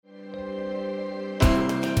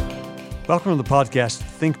Welcome to the podcast,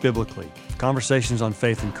 Think Biblically, Conversations on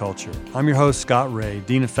Faith and Culture. I'm your host, Scott Ray,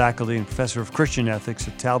 Dean of Faculty and Professor of Christian Ethics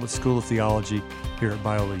at Talbot School of Theology here at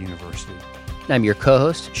Biola University. I'm your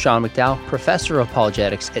co-host, Sean McDowell, Professor of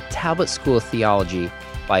Apologetics at Talbot School of Theology,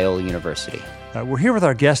 Biola University. We're here with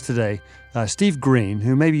our guest today, Steve Green,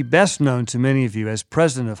 who may be best known to many of you as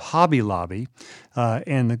president of Hobby Lobby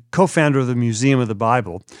and the co-founder of the Museum of the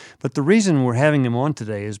Bible. But the reason we're having him on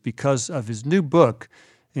today is because of his new book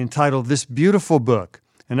entitled This Beautiful Book,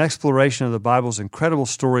 an exploration of the Bible's incredible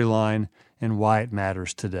storyline and why it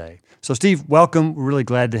matters today. So, Steve, welcome. We're really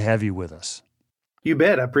glad to have you with us. You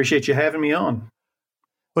bet. I appreciate you having me on.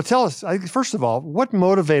 Well, tell us, first of all, what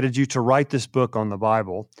motivated you to write this book on the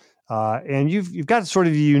Bible? And you've got sort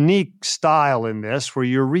of a unique style in this where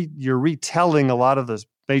you're retelling a lot of the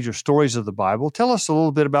major stories of the Bible. Tell us a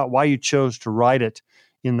little bit about why you chose to write it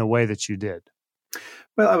in the way that you did.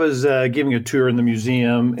 Well, I was giving a tour in the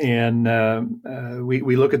museum, and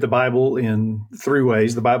we look at the Bible in three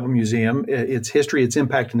ways. The Bible Museum, its history, its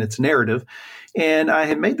impact, and its narrative. And I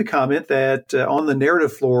had made the comment that on the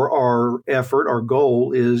narrative floor, our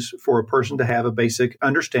goal is for a person to have a basic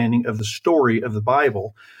understanding of the story of the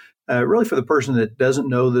Bible, really for the person that doesn't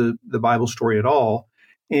know the Bible story at all.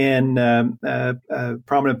 And a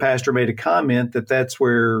prominent pastor made a comment that that's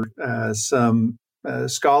where some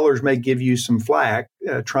scholars may give you some flack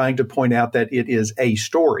trying to point out that it is a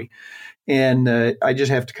story. And I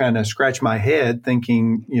just have to kind of scratch my head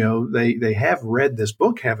thinking, they have read this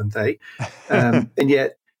book, haven't they? And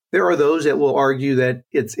yet there are those that will argue that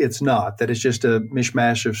it's not, that it's just a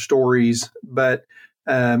mishmash of stories. But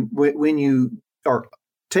when you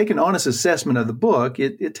take an honest assessment of the book,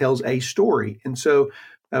 it tells a story. And so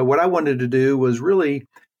what I wanted to do was really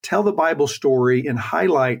tell the Bible story and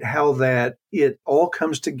highlight how that it all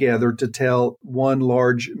comes together to tell one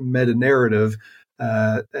large meta-narrative,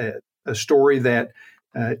 a story that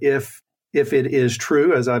if it is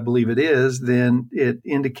true, as I believe it is, then it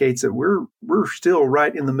indicates that we're still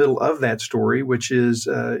right in the middle of that story, which is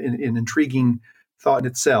an intriguing thought in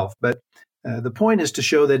itself. But the point is to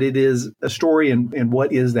show that it is a story and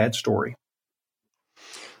what is that story.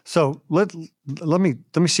 So let me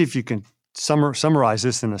see if you can summarize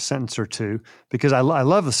this in a sentence or two, because I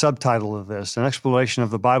love the subtitle of this, an exploration of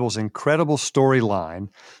the Bible's incredible storyline.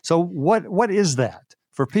 So what is that?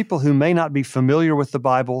 For people who may not be familiar with the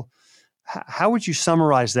Bible, how would you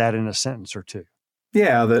summarize that in a sentence or two?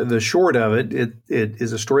 Yeah, the short of it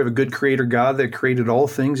is a story of a good creator God that created all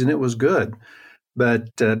things and it was good. But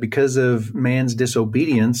because of man's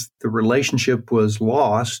disobedience, the relationship was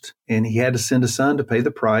lost, and he had to send a son to pay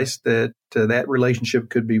the price that that relationship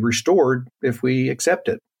could be restored if we accept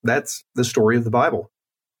it. That's the story of the Bible.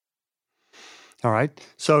 All right.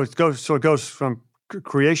 So it goes from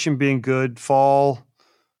creation being good, fall,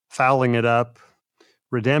 fouling it up,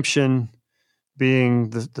 redemption being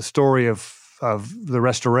the story of the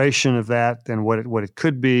restoration of that and what it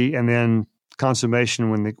could be, and then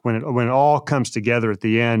consummation when it all comes together at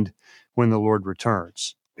the end when the Lord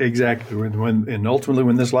returns. Exactly. And ultimately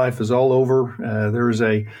when this life is all over, there is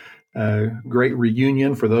a great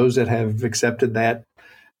reunion for those that have accepted that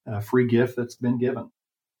free gift that's been given.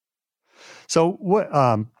 So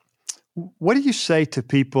what do you say to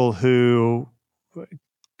people who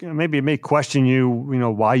maybe may question you,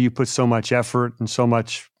 why you put so much effort and so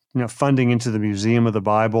much funding into the Museum of the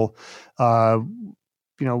Bible?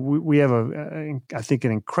 We have I think,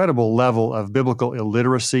 an incredible level of biblical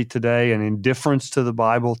illiteracy today and indifference to the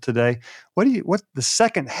Bible today. What the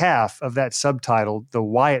second half of that subtitle, the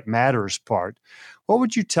why it matters part, what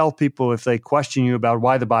would you tell people if they question you about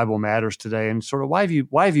why the Bible matters today, and sort of why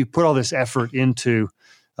have you put all this effort into,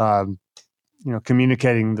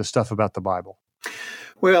 communicating the stuff about the Bible?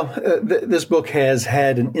 Well, this book has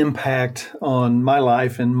had an impact on my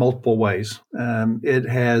life in multiple ways. It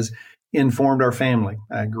has informed our family.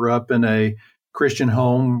 I grew up in a Christian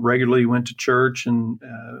home, regularly went to church, and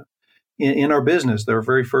in our business, their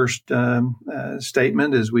very first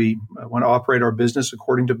statement is we want to operate our business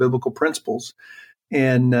according to biblical principles.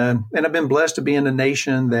 And I've been blessed to be in a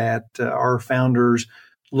nation that our founders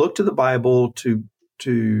looked to the Bible to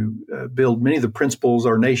build many of the principles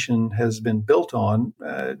our nation has been built on.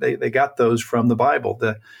 They got those from the Bible.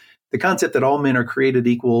 The concept that all men are created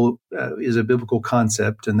equal is a biblical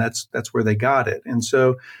concept, and that's where they got it. And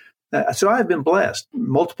so I've been blessed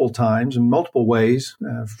multiple times in multiple ways,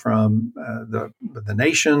 from the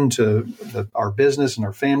nation to our business and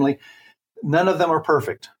our family. None of them are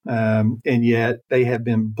perfect, and yet they have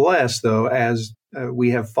been blessed, though, as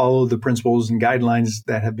we have followed the principles and guidelines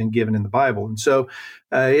that have been given in the Bible. And so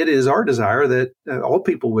it is our desire that all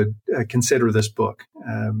people would consider this book.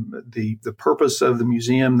 The purpose of the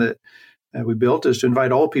museum that we built is to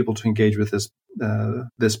invite all people to engage with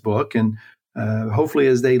this book, and hopefully,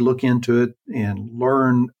 as they look into it and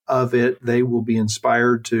learn of it, they will be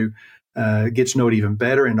inspired to get to know it even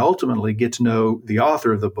better, and ultimately get to know the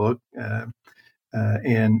author of the book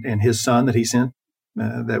and his Son that he sent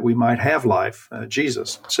that we might have life,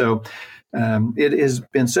 Jesus. So it has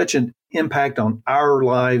been such an impact on our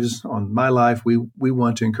lives, on my life. We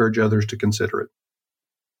want to encourage others to consider it.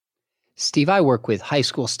 Steve, I work with high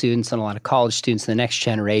school students and a lot of college students in the next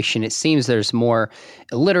generation. It seems there's more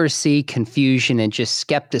illiteracy, confusion, and just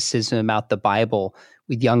skepticism about the Bible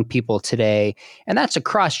with young people today. And that's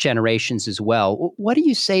across generations as well. What do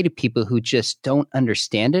you say to people who just don't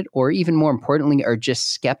understand it, or even more importantly, are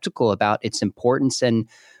just skeptical about its importance and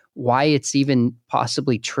why it's even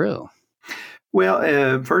possibly true?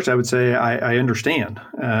 Well, first I would say I understand.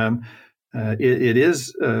 It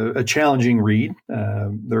is a challenging read.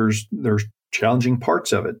 There's challenging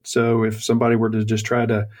parts of it. So if somebody were to just try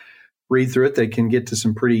to read through it, they can get to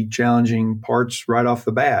some pretty challenging parts right off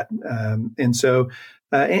the bat.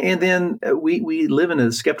 And then we live in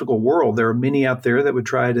a skeptical world. There are many out there that would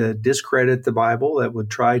try to discredit the Bible, that would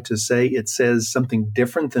try to say it says something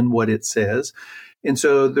different than what it says. And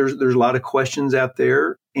so there's a lot of questions out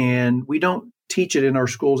there, and we don't teach it in our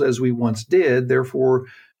schools as we once did. Therefore,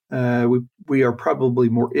 we are probably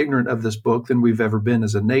more ignorant of this book than we've ever been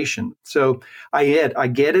as a nation. So I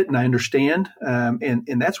get it and I understand.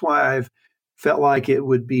 And that's why I've felt like it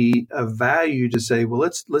would be of value to say, well,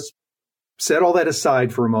 let's set all that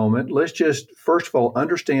aside for a moment. Let's just, first of all,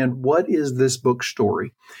 understand what is this book's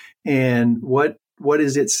story and what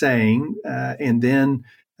is it saying? And then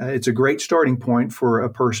it's a great starting point for a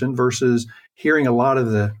person versus hearing a lot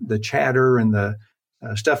of the chatter and the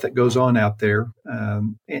stuff that goes on out there.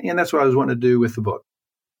 And that's what I was wanting to do with the book.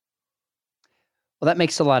 Well, that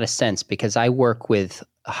makes a lot of sense because I work with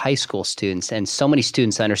high school students, and so many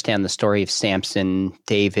students understand the story of Samson,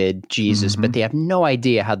 David, Jesus, but they have no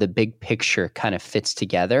idea how the big picture kind of fits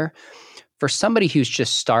together. For somebody who's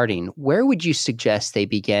just starting, where would you suggest they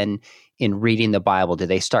begin in reading the Bible? Do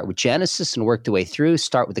they start with Genesis and work their way through,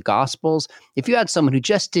 start with the Gospels? If you had someone who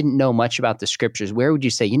just didn't know much about the Scriptures, where would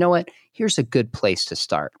you say, you know what, here's a good place to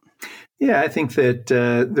start? Yeah, I think that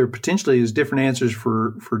there potentially is different answers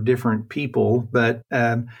for different people, but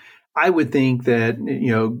I would think that,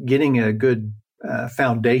 getting a good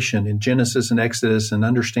foundation in Genesis and Exodus and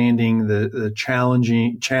understanding the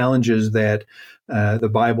challenges that the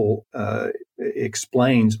Bible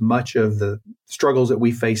explains much of the struggles that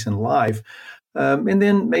we face in life, and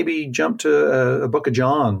then maybe jump to a book of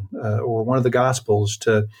John or one of the Gospels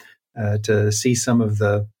to see some of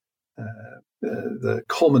the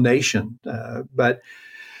culmination. But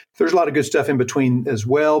there's a lot of good stuff in between as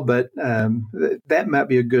well, but that might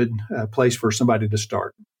be a good place for somebody to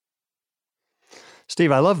start.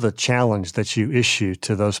 Steve, I love the challenge that you issue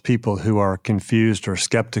to those people who are confused or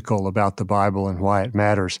skeptical about the Bible and why it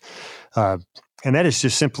matters. And that is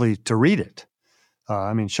just simply to read it.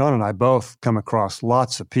 Sean and I both come across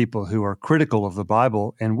lots of people who are critical of the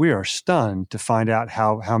Bible, and we are stunned to find out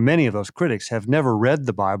how many of those critics have never read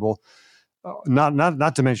the Bible,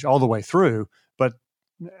 not to mention all the way through, but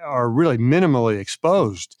are really minimally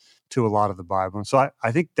exposed to a lot of the Bible. And so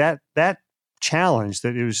I think that challenge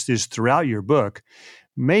that is throughout your book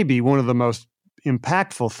may be one of the most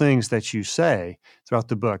impactful things that you say throughout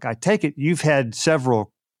the book. I take it you've had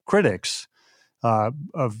several critics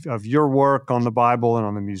of your work on the Bible and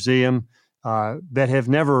on the museum that have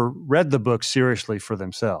never read the book seriously for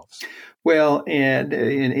themselves. Well, and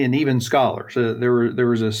even scholars. There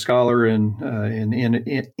was a scholar in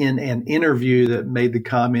an interview that made the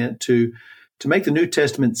comment to make the New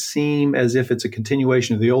Testament seem as if it's a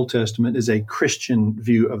continuation of the Old Testament is a Christian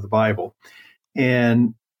view of the Bible.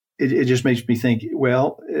 And it just makes me think,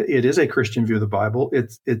 well, it is a Christian view of the Bible.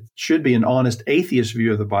 It should be an honest atheist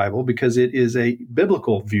view of the Bible because it is a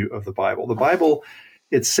biblical view of the Bible. The Bible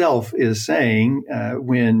itself is saying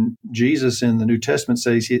when Jesus in the New Testament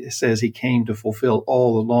says he came to fulfill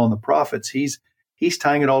all the law and the prophets, he's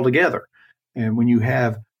tying it all together. And when you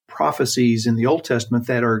have prophecies in the Old Testament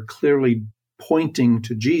that are clearly pointing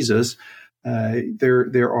to Jesus,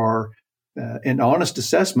 there are an honest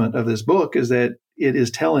assessment of this book is that it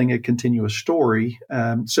is telling a continuous story.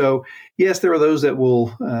 So yes, there are those that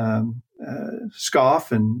will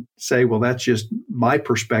scoff and say, well, that's just my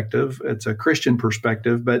perspective. It's a Christian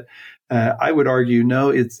perspective. But I would argue, no,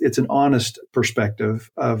 it's an honest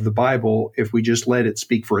perspective of the Bible if we just let it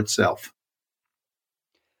speak for itself.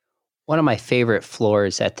 One of my favorite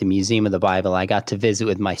floors at the Museum of the Bible, I got to visit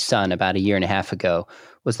with my son about a year and a half ago,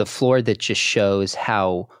 was the floor that just shows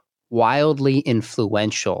how wildly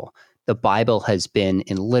influential the Bible has been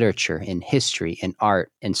in literature, in history, in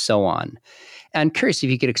art, and so on. And I'm curious if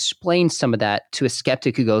you could explain some of that to a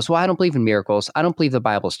skeptic who goes, well, I don't believe in miracles. I don't believe the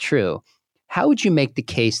Bible's true. How would you make the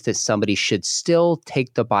case that somebody should still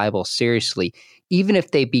take the Bible seriously, even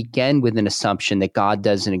if they begin with an assumption that God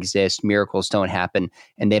doesn't exist, miracles don't happen,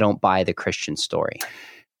 and they don't buy the Christian story?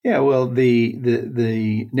 Yeah, well,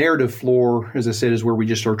 the narrative floor, as I said, is where we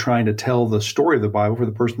just are trying to tell the story of the Bible for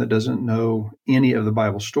the person that doesn't know any of the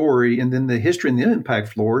Bible story. And then the history and the impact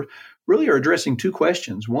floor really are addressing two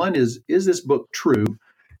questions. One is this book true?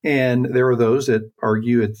 And there are those that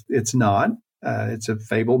argue it's not. It's a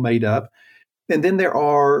fable made up. And then there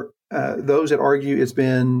are those that argue it's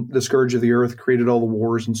been the scourge of the earth, created all the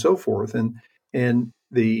wars and so forth. And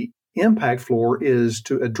the impact floor is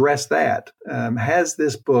to address that. Has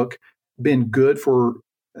this book been good for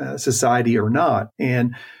society or not?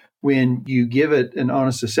 And when you give it an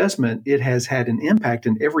honest assessment, it has had an impact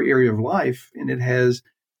in every area of life, and it has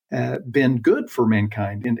been good for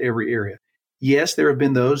mankind in every area. Yes, there have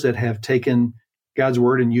been those that have taken God's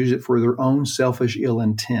word and used it for their own selfish ill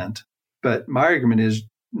intent. But my argument is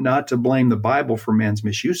not to blame the Bible for man's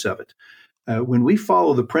misuse of it. When we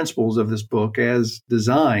follow the principles of this book as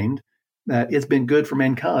designed, it's been good for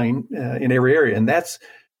mankind in every area. And that's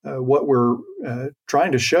what we're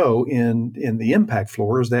trying to show in the impact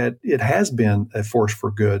floor, is that it has been a force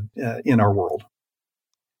for good in our world.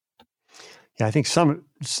 Yeah, I think some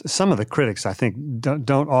of the critics, I think,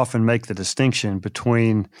 don't often make the distinction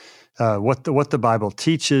between what the Bible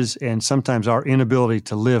teaches and sometimes our inability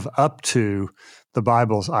to live up to the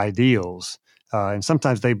Bible's ideals. And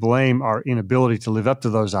sometimes they blame our inability to live up to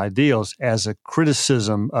those ideals as a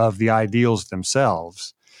criticism of the ideals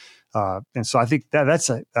themselves. And so I think that's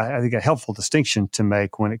a helpful distinction to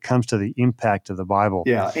make when it comes to the impact of the Bible.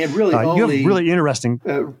 Yeah, and really you have really interesting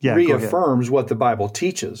reaffirms what the Bible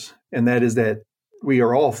teaches, and that is that we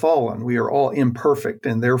are all fallen, we are all imperfect,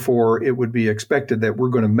 and therefore it would be expected that we're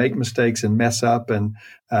going to make mistakes and mess up. And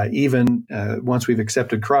even once we've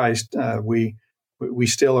accepted Christ, we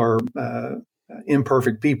still are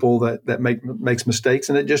imperfect people that makes mistakes,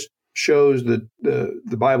 and it just shows that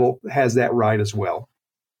the Bible has that right as well.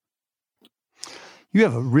 You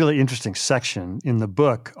have a really interesting section in the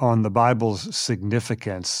book on the Bible's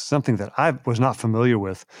significance, something that I was not familiar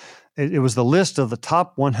with. It was the list of the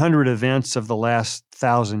top 100 events of the last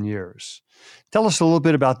 1,000 years. Tell us a little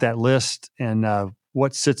bit about that list and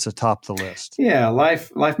what sits atop the list. Yeah,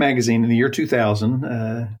 Life magazine in the year 2000,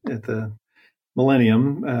 at the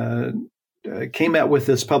millennium, came out with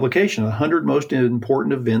this publication, 100 most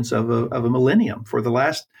important events of a millennium for the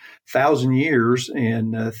last 1,000 years,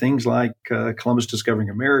 and things like Columbus discovering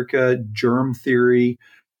America, germ theory,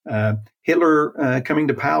 Hitler coming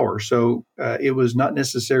to power. So it was not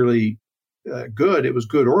necessarily good. It was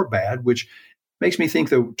good or bad, which makes me think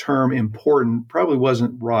the term important probably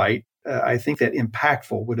wasn't right. I think that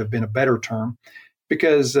impactful would have been a better term,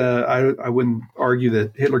 because I wouldn't argue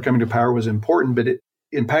that Hitler coming to power was important, but it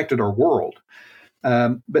impacted our world.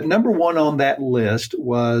 But number one on that list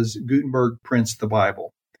was Gutenberg prints the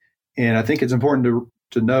Bible. And I think it's important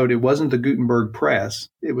to note it wasn't the Gutenberg press.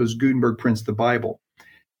 It was Gutenberg prints the Bible.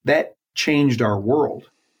 That changed our world.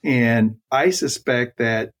 And I suspect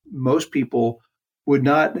that most people would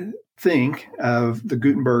not think of the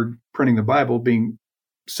Gutenberg printing the Bible being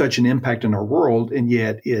such an impact in our world, and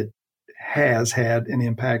yet it has had an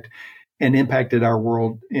impact and impacted our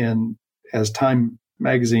world in, as Time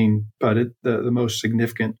magazine put it, the most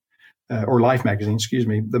significant, or Life magazine,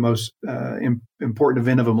 the most important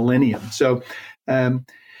event of a millennium. So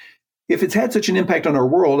if it's had such an impact on our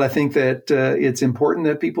world, I think that it's important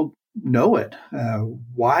that people know it.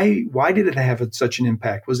 Why did it have such an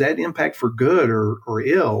impact? Was that impact for good or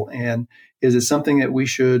ill? And is it something that we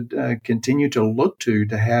should continue to look to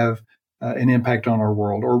have an impact on our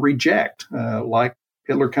world, or reject, like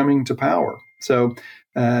Hitler coming to power? So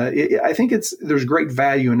I think there's great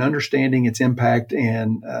value in understanding its impact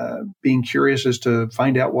and being curious as to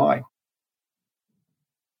find out why.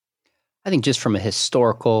 I think just from a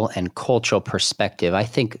historical and cultural perspective, I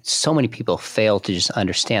think so many people fail to just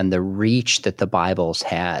understand the reach that the Bible's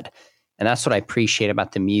had. And that's what I appreciate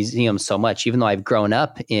about the museum so much. Even though I've grown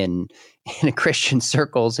up in Christian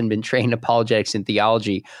circles and been trained in apologetics and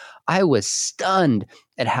theology, I was stunned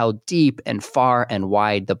at how deep and far and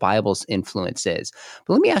wide the Bible's influence is.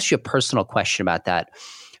 But let me ask you a personal question about that.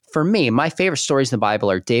 For me, my favorite stories in the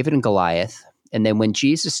Bible are David and Goliath. And then when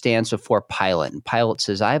Jesus stands before Pilate, and Pilate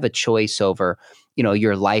says, I have a choice over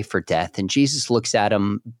your life or death. And Jesus looks at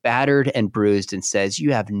him battered and bruised and says,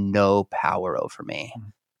 you have no power over me.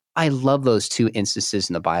 I love those two instances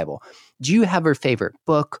in the Bible. Do you have a favorite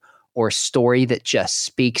book or story that just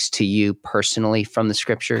speaks to you personally from the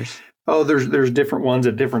scriptures? Oh, there's different ones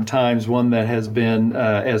at different times. One that has been,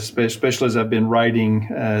 especially as I've been writing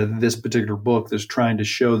this particular book, that's trying to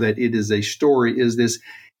show that it is a story, is this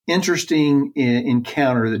interesting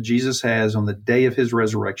encounter that Jesus has on the day of his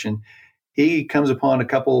resurrection. He comes upon a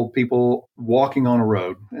couple of people walking on a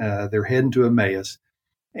road. They're heading to Emmaus,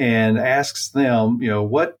 and asks them,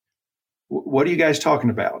 what are you guys talking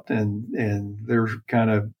about? And they're kind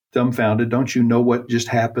of dumbfounded. Don't you know what just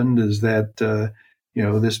happened? Is that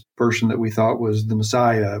this person that we thought was the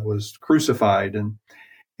Messiah was crucified.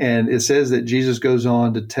 And it says that Jesus goes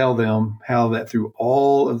on to tell them how that through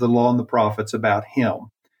all of the law and the prophets about him,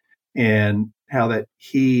 and how that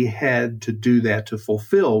he had to do that to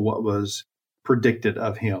fulfill what was predicted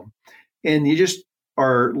of him. And you just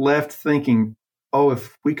are left thinking, oh,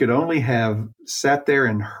 if we could only have sat there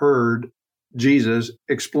and heard Jesus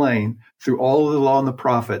explain through all of the law and the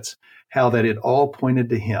prophets how that it all pointed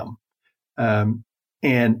to him.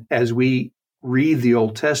 And as we read the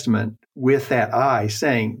Old Testament with that eye,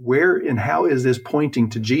 saying, where and how is this pointing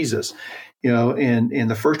to Jesus? And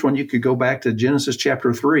the first one, you could go back to Genesis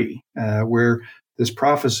chapter 3, where this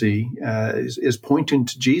prophecy is pointing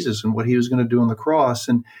to Jesus and what he was going to do on the cross.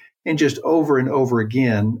 And just over and over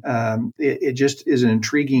again, it just is an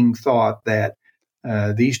intriguing thought that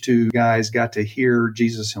these two guys got to hear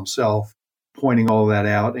Jesus himself pointing all that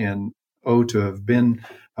out, and to have been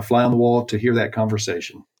a fly on the wall to hear that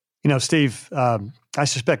conversation. Steve, I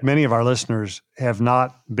suspect many of our listeners have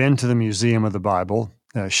not been to the Museum of the Bible.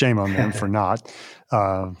 Shame on them for not.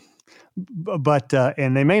 But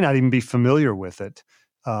and they may not even be familiar with it.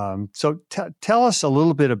 So tell us a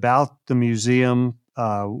little bit about the museum.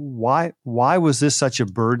 Why was this such a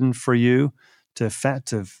burden for you to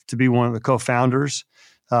be one of the co-founders?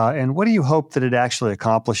 And what do you hope that it actually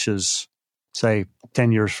accomplishes, say,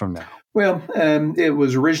 10 years from now? Well, it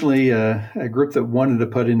was originally a group that wanted to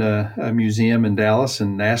put in a museum in Dallas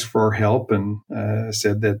and asked for our help, and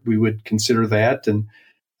said that we would consider that. And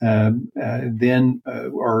then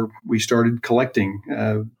we started collecting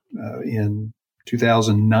in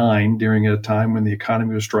 2009 during a time when the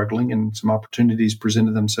economy was struggling and some opportunities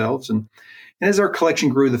presented themselves. And as our collection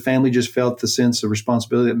grew, the family just felt the sense of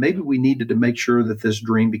responsibility that maybe we needed to make sure that this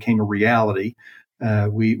dream became a reality.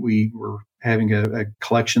 We were having a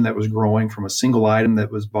collection that was growing from a single item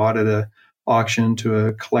that was bought at an auction to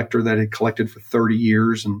a collector that had collected for 30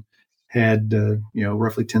 years and had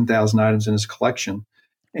roughly 10,000 items in his collection.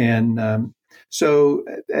 And so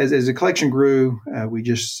as the collection grew, we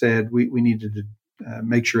just said we needed to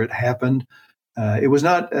make sure it happened. It was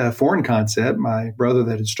not a foreign concept. My brother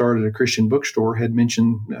that had started a Christian bookstore had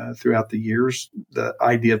mentioned throughout the years the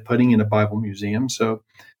idea of putting in a Bible museum. So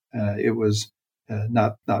it was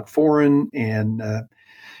not foreign, and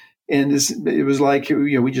it was like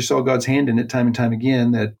we just saw God's hand in it time and time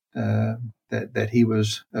again, that He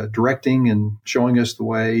was directing and showing us the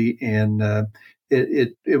way, and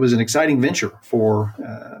it was an exciting venture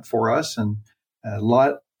for us, and a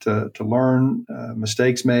lot to learn,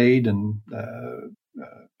 mistakes made, and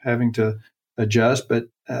having to adjust. But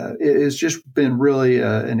it's just been really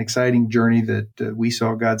an exciting journey that we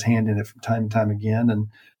saw God's hand in it from time and time again, and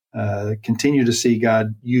continue to see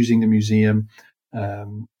God using the museum,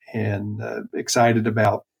 and excited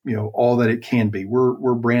about all that it can be.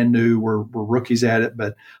 We're brand new, we're rookies at it,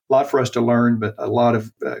 but a lot for us to learn, but a lot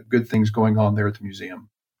of good things going on there at the museum.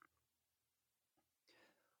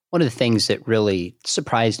 One of the things that really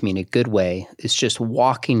surprised me in a good way is just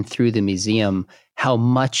walking through the museum, how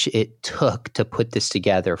much it took to put this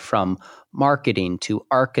together, from marketing to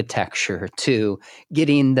architecture to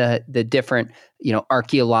getting the different,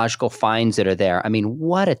 archaeological finds that are there. I mean,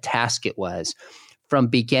 what a task it was. From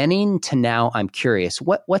beginning to now, I'm curious,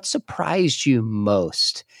 what surprised you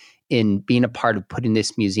most in being a part of putting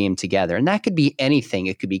this museum together? And that could be anything.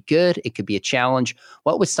 It could be good. It could be a challenge.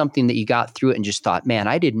 What was something that you got through it and just thought, man,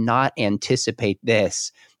 I did not anticipate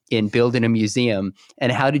this in building a museum? And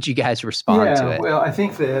how did you guys respond to it? Well, I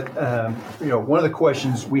think that, one of the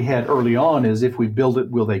questions we had early on is, if we build it,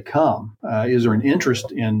 will they come? Is there an interest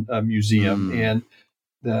in a museum? And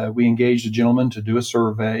we engaged a gentleman to do a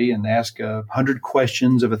survey and ask 100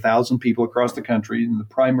 questions of 1,000 people across the country. And the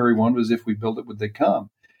primary one was, if we build it, would they come?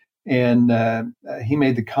 And he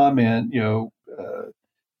made the comment,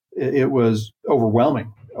 it was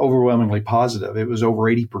overwhelmingly positive. It was over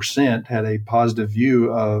 80% had a positive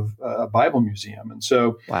view of a Bible museum. And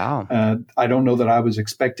so wow. I don't know that I was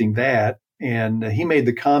expecting that. and he made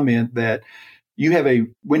the comment that you have a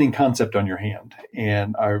winning concept on your hand.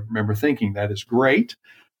 And I remember thinking, that is great.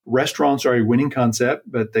 Restaurants are a winning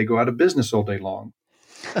concept, but they go out of business all day long.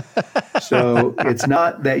 So it's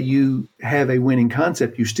not that you have a winning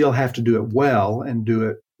concept. You still have to do it well and do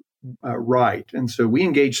it right. And so we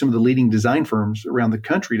engaged some of the leading design firms around the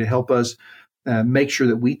country to help us make sure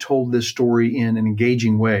that we told this story in an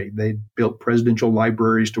engaging way. They built presidential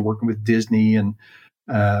libraries to working with Disney, and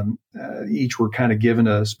each were kind of given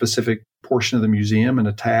a specific portion of the museum and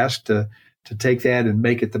a task to take that and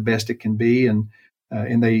make it the best it can be. And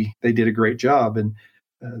they did a great job. And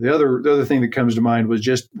the other thing that comes to mind was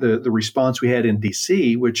just the response we had in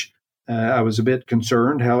D.C., which I was a bit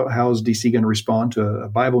concerned. How is D.C. going to respond to a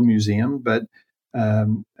Bible museum? But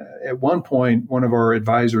at one point, one of our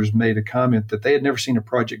advisors made a comment that they had never seen a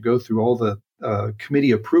project go through all the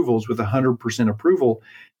committee approvals with 100% approval,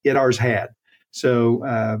 yet ours had.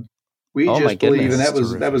 So we just believe, and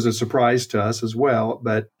that was a surprise to us as well.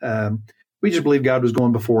 But we just believe God was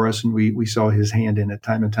going before us, and we saw His hand in it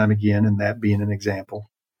time and time again, and that being an example.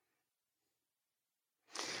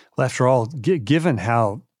 Well, after all, given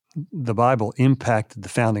how the Bible impacted the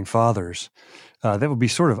founding fathers, that would be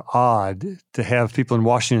sort of odd to have people in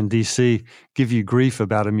Washington, D.C. give you grief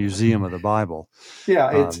about a museum of the Bible.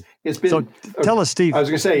 Yeah, it's been. So tell us, Steve. I was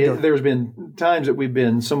going to say, there's been times that we've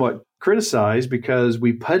been somewhat criticized because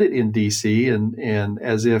we put it in D.C. and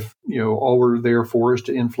as if, all we're there for is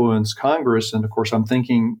to influence Congress. And of course, I'm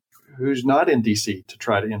thinking, who's not in D.C. to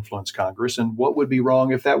try to influence Congress? And what would be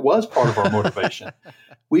wrong if that was part of our motivation?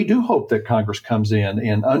 We do hope that Congress comes in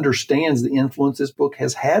and understands the influence this book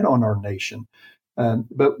has had on our nation.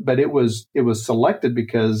 But it was selected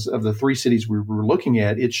because of the three cities we were looking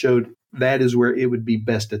at. It showed that is where it would be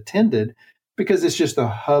best attended because it's just the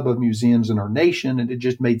hub of museums in our nation. And it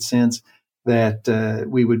just made sense that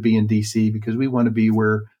we would be in D.C. because we want to be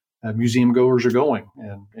where museum goers are going.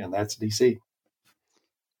 And that's D.C.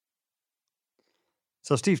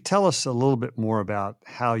 So, Steve, tell us a little bit more about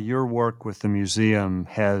how your work with the museum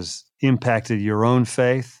has impacted your own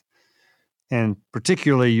faith and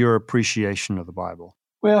particularly your appreciation of the Bible.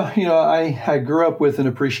 Well, I grew up with an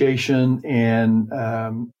appreciation, and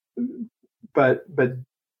but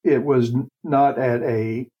it was not at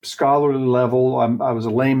a scholarly level. I was a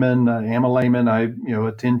layman. I am a layman. I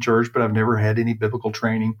attend church, but I've never had any biblical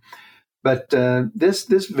training. But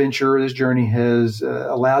this venture, this journey has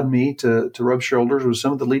allowed me to rub shoulders with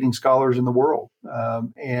some of the leading scholars in the world.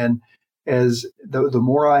 And as the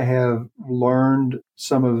more I have learned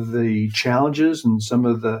some of the challenges and some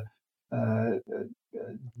of the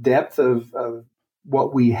depth of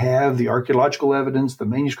what we have, the archaeological evidence, the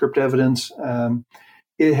manuscript evidence,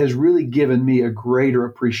 it has really given me a greater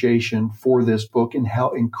appreciation for this book and how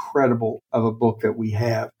incredible of a book that we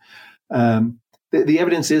have. The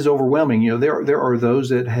evidence is overwhelming. There are those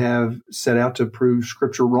that have set out to prove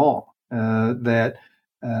Scripture wrong, that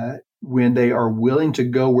when they are willing to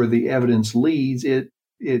go where the evidence leads,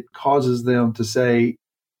 it causes them to say,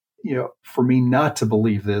 for me not to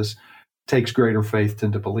believe this takes greater faith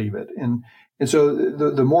than to believe it. And so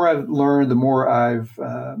the more I've learned, the more I've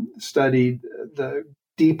studied, the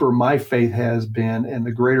deeper my faith has been and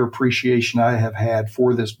the greater appreciation I have had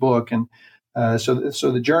for this book. And so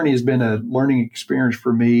the journey has been a learning experience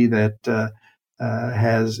for me that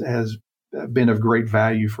has been of great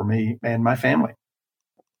value for me and my family.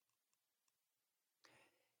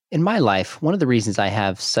 In my life, one of the reasons I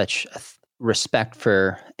have such respect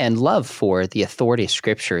for and love for the authority of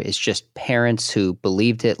Scripture is just parents who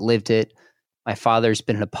believed it, lived it. My father's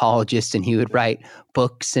been an apologist, and he would write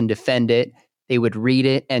books and defend it. They would read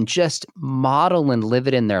it and just model and live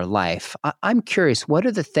it in their life. I'm curious, what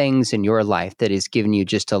are the things in your life that has given you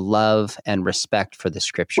just a love and respect for the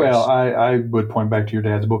Scriptures? Well, I would point back to your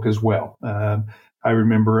dad's book as well. I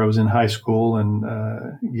remember I was in high school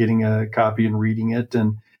and getting a copy and reading it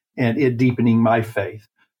and it deepening my faith.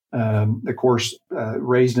 Of course,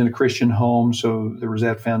 raised in a Christian home, so there was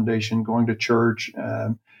that foundation, going to church.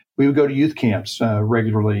 We would go to youth camps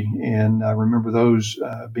regularly, and I remember those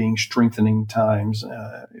being strengthening times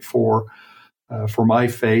for my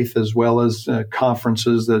faith, as well as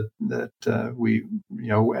conferences that we,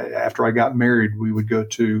 after I got married, we would go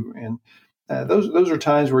to, and those are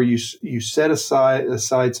times where you set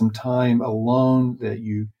aside some time alone, that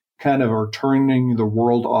you kind of are turning the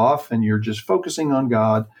world off, and you're just focusing on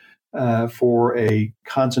God for a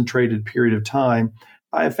concentrated period of time.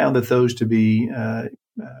 I have found that those to be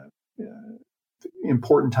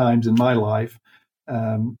important times in my life.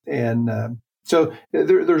 So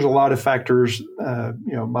there's a lot of factors,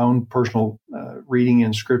 my own personal reading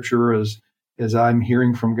in Scripture as as I'm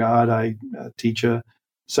hearing from God, I teach a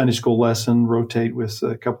Sunday school lesson, rotate with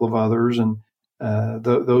a couple of others, and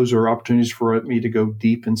those are opportunities for me to go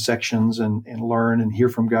deep in sections and learn and hear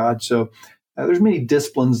from God. So there's many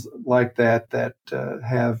disciplines like that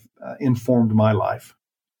have informed my life.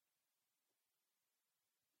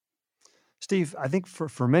 Steve, I think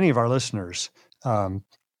for many of our listeners,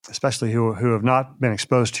 especially who have not been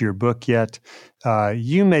exposed to your book yet,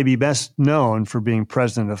 you may be best known for being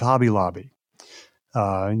president of Hobby Lobby.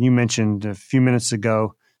 You mentioned a few minutes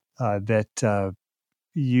ago that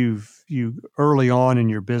you early on in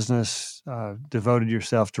your business devoted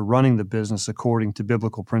yourself to running the business according to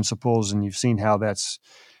biblical principles, and you've seen how that's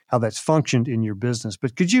functioned in your business.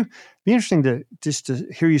 But could you be interesting to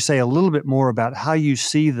hear you say a little bit more about how you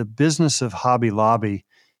see the business of Hobby Lobby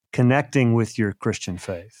connecting with your Christian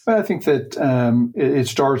faith? I think that it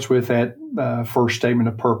starts with that first statement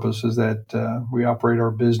of purpose, is that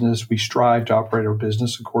we strive to operate our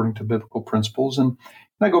business according to biblical principles. And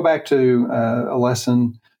I go back to a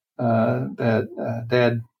lesson that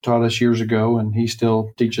Dad taught us years ago, and he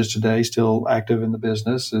still teaches today, still active in the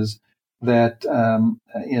business, is that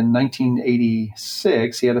in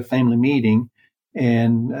 1986, he had a family meeting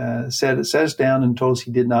and sat us down and told us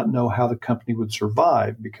he did not know how the company would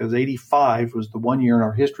survive, because 85 was the one year in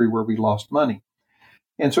our history where we lost money.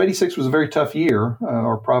 And so 86 was a very tough year.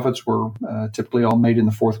 Our profits were typically all made in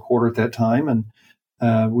the fourth quarter at that time, and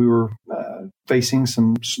we were facing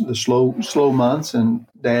the slow months, and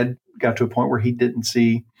Dad got to a point where he didn't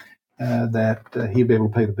see that he'd be able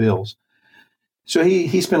to pay the bills. So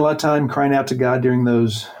he spent a lot of time crying out to God during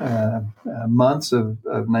those months of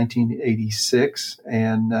 1986,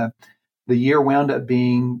 and the year wound up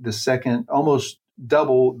being the second, almost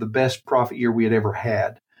double the best profit year we had ever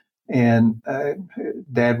had. And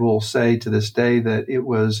Dad will say to this day that it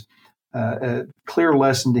was a clear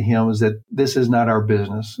lesson to him, is that this is not our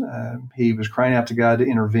business. He was crying out to God to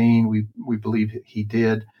intervene. We believe he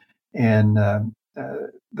did, and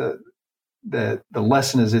the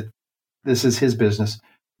lesson is that this is his business.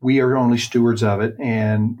 We are only stewards of it,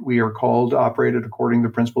 and we are called to operate it according to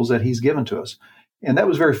the principles that he's given to us. And that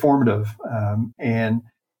was very formative. And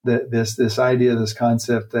this idea, this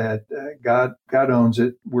concept that God owns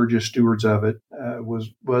it, we're just stewards of it,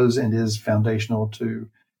 was and is foundational to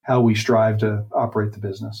how we strive to operate the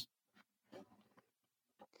business.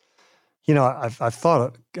 You know, I've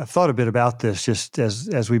thought a bit about this just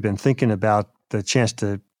as we've been thinking about the chance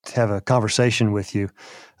to have a conversation with you.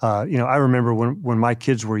 I remember when my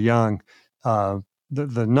kids were young, the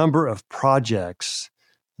number of projects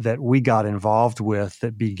that we got involved with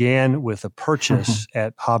that began with a purchase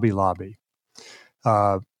at Hobby Lobby.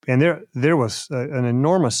 And there was an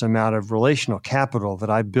enormous amount of relational capital that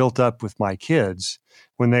I built up with my kids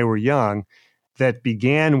when they were young that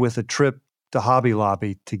began with a trip to Hobby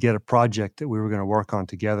Lobby to get a project that we were going to work on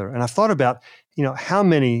together. And I thought about, how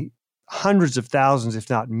many hundreds of thousands, if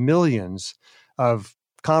not millions, of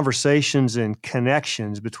conversations and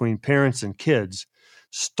connections between parents and kids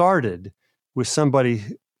started with somebody,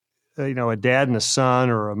 a dad and a son,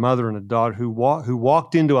 or a mother and a daughter who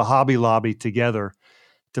walked into a Hobby Lobby together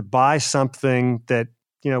to buy something that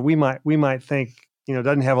we might think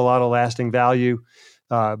doesn't have a lot of lasting value,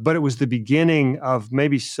 but it was the beginning of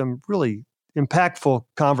maybe some really impactful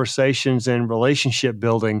conversations and relationship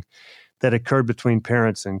building that occurred between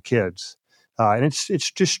parents and kids. And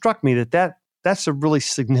it's just struck me that's a really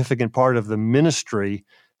significant part of the ministry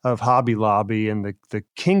of Hobby Lobby and the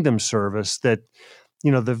kingdom service, that,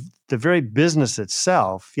 the very business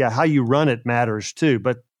itself, how you run it matters too,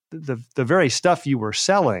 but the very stuff you were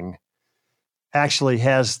selling actually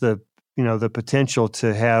has the potential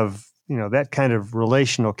to have, that kind of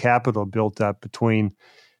relational capital built up between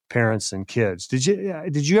parents and kids. Did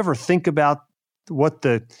you ever think about what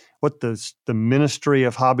the ministry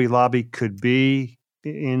of Hobby Lobby could be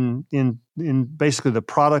in basically the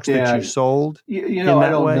products that you sold? I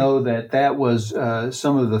don't know that was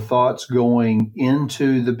some of the thoughts going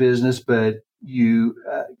into the business, but you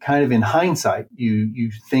kind of in hindsight,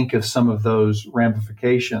 you think of some of those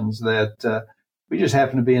ramifications that we just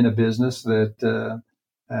happen to be in a business that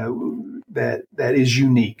is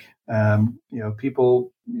unique.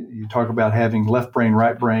 People, you talk about having left brain,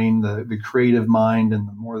 right brain, the creative mind, and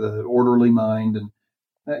the orderly mind, and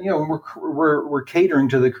we're catering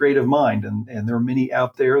to the creative mind, and there are many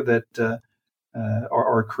out there that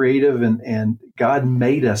are creative, and God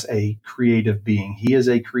made us a creative being. He is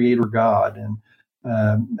a creator God, and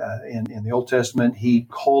in the Old Testament, He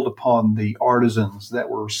called upon the artisans that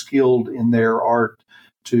were skilled in their art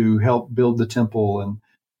to help build the temple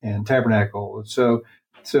and tabernacle. So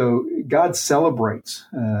So God celebrates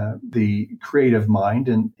the creative mind,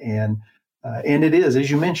 and it is,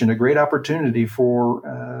 as you mentioned, a great opportunity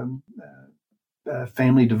for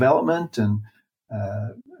family development and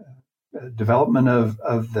development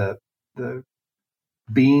of the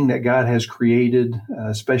being that God has created,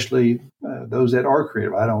 especially those that are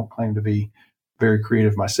creative. I don't claim to be very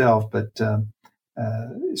creative myself, but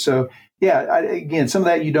so yeah. Again, some of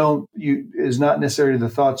that is not necessarily the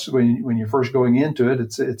thoughts when you're first going into it.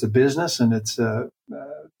 It's a business, and it's a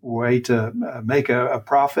way to make a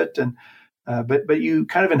profit, and but you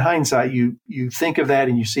kind of in hindsight you think of that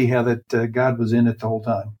and you see how that God was in it the whole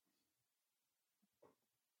time.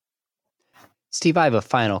 Steve, I have a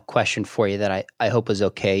final question for you that I hope is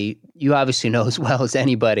okay. You obviously know as well as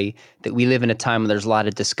anybody that we live in a time when there's a lot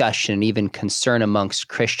of discussion and even concern amongst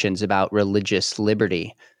Christians about religious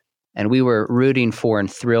liberty. And we were rooting for and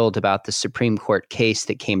thrilled about the Supreme Court case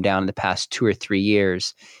that came down in the past 2 or 3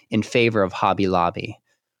 years in favor of Hobby Lobby.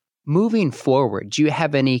 Moving forward, do you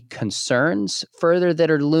have any concerns further that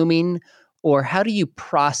are looming? Or how do you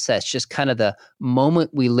process just kind of the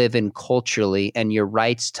moment we live in culturally and your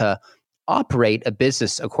rights to operate a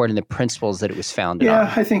business according to the principles that it was founded on?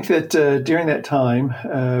 Yeah, I think that during that time,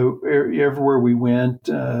 everywhere we went,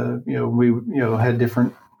 we had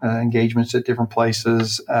different engagements at different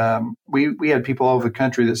places. We had people all over the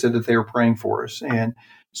country that said that they were praying for us, and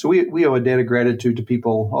so we owe a debt of gratitude to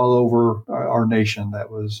people all over our nation that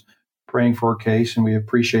was praying for our case, and we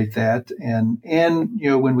appreciate that. And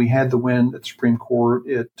when we had the win at the Supreme Court,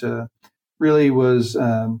 it really was.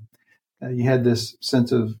 You had this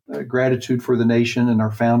sense of gratitude for the nation and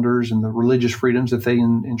our founders and the religious freedoms that they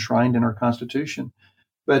enshrined in our Constitution.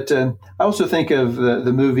 But I also think of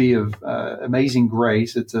the movie of Amazing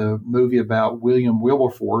Grace. It's a movie about William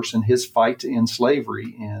Wilberforce and his fight to end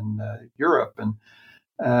slavery in Europe. And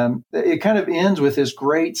it kind of ends with this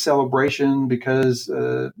great celebration because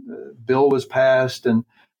bill was passed, and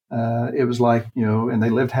it was like, and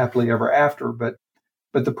they lived happily ever after. But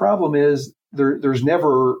the problem is, there's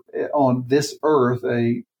never on this earth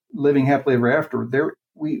a living happily ever after.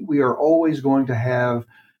 We are always going to have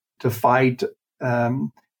to fight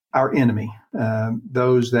our enemy,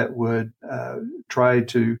 those that would try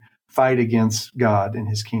to fight against God and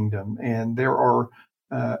His kingdom. And there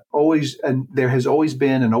has always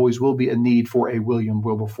been and always will be a need for a William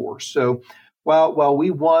Wilberforce. So while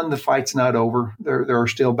we won, the fight's not over. There are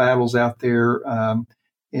still battles out there.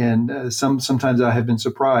 And sometimes I have been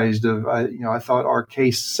surprised. I thought our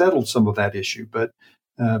case settled some of that issue, but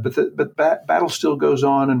battle still goes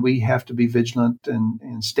on, and we have to be vigilant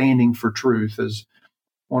and standing for truth. As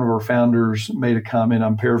one of our founders made a comment,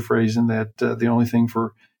 I'm paraphrasing, that the only thing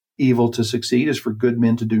for evil to succeed is for good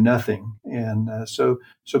men to do nothing. And so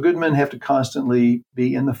good men have to constantly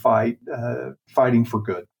be in the fight, fighting for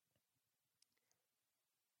good.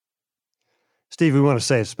 Steve, we want to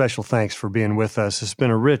say a special thanks for being with us. It's been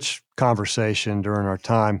a rich conversation during our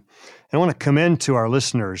time. And I want to commend to our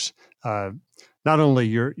listeners not only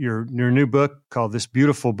your new book called This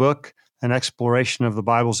Beautiful Book, an exploration of the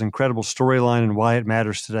Bible's incredible storyline and why it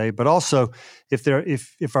matters today, but also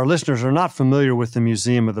if our listeners are not familiar with the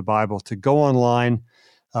Museum of the Bible, to go online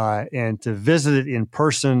and to visit it in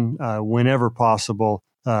person whenever possible.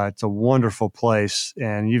 It's a wonderful place,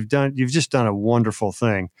 and you've just done a wonderful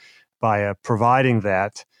thing by providing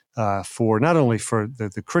that for not only for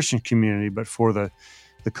the Christian community, but for the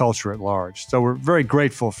culture at large. So we're very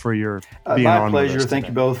grateful for your being on. My pleasure. Thank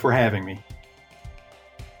you both for having me.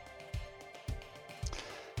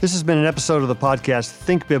 This has been an episode of the podcast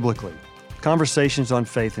Think Biblically, Conversations on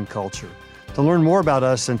Faith and Culture. To learn more about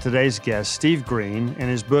us and today's guest, Steve Green, and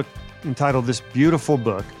his book entitled This Beautiful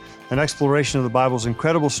Book, an exploration of the Bible's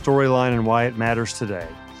incredible storyline and why it matters today.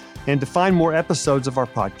 And to find more episodes of our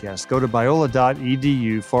podcast, go to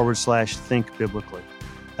biola.edu/thinkbiblically.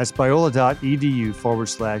 That's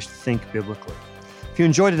biola.edu/thinkbiblically. If you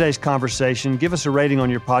enjoyed today's conversation, give us a rating on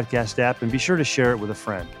your podcast app and be sure to share it with a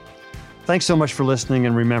friend. Thanks so much for listening,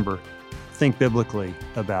 and remember, think biblically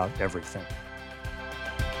about everything.